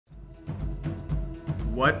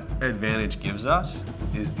What Advantage gives us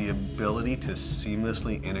is the ability to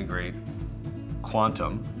seamlessly integrate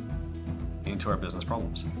quantum into our business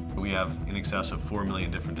problems. We have in excess of 4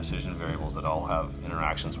 million different decision variables that all have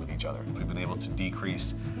interactions with each other. We've been able to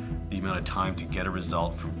decrease the amount of time to get a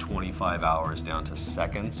result from 25 hours down to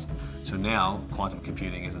seconds. So now, quantum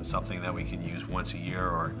computing isn't something that we can use once a year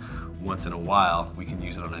or once in a while. We can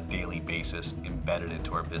use it on a daily basis embedded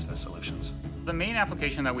into our business solutions. The main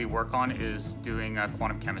application that we work on is doing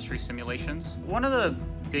quantum chemistry simulations. One of the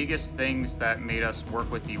biggest things that made us work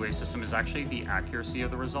with D-Wave system is actually the accuracy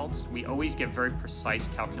of the results. We always get very precise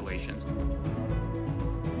calculations.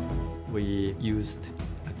 We used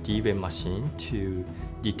a D-Wave machine to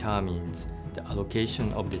determine the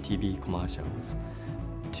allocation of the TV commercials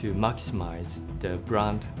to maximize the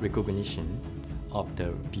brand recognition of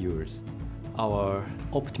the viewers. Our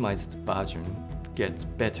optimized version gets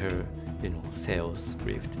better, sales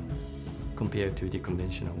lift compared to the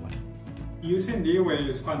conventional one. Using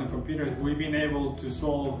D-Wave's quantum computers, we've been able to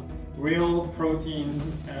solve real protein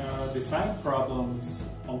design problems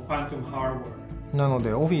on quantum hardware. なの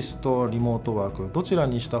でオフィスとリモートワークどちら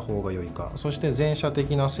にした方が良いか、そして全社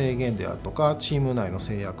的な制限であるとかチーム内の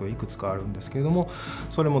制約いくつかあるんですけれども、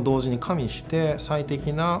それも同時に加味して最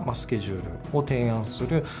適なスケジュールを提案す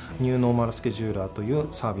るニューノーマルスケジューラーという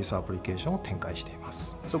サービスアプリケーションを展開していま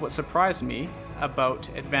す。So what surprised me about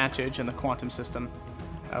Advantage and the quantum system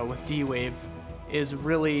with D-Wave is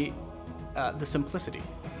really the simplicity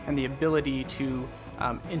and the ability to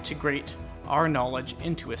integrate our knowledge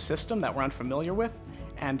into a system that we're unfamiliar with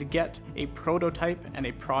and to get a prototype and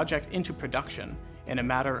a project into production in a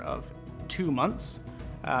matter of 2 months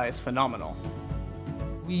is phenomenal.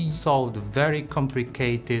 We solved a very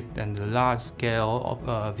complicated and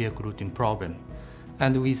large-scale vehicle routing problem.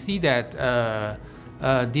 And we see that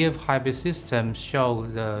DF hybrid system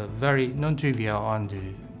shows a very non-trivial and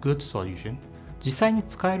good solution. 実際に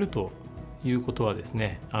使えるということはです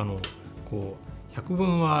ね、百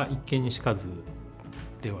聞は一見にしかず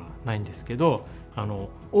ではないんですけど、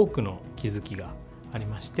多くの気づきがあり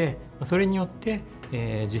まして、それによって、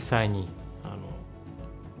実際に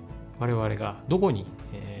我々がどこに、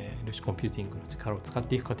量子コンピューティングの力を使っ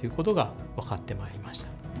ていくかということが分かってまいりました。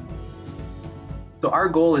So our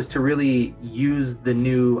goal is to really use the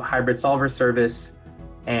new hybrid solver service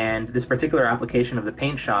and this particular application of the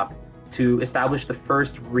paint shop to establish the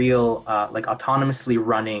first real autonomously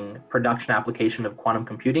running production application of quantum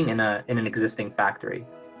computing in an existing factory.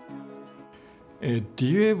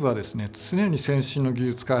 D-Wave はですね、常に先進の技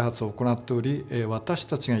術開発を行っており、私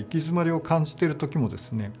たちが行き詰まりを感じている時もで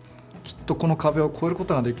すね、きっとこの壁を越えるこ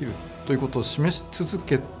とができるということを示し続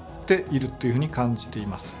けているというふうに感じてい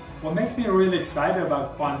ます。What makes me really excited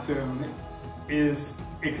about quantum is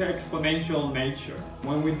its exponential nature.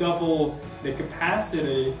 When we double the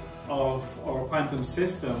capacity of our quantum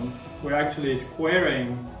system, we're actually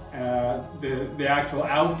squaring the actual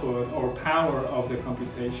output or power of the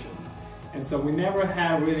computation. And so we never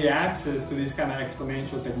had really access to this kind of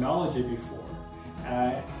exponential technology before.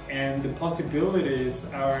 And the possibilities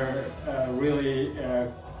are really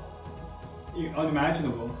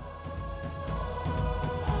unimaginable.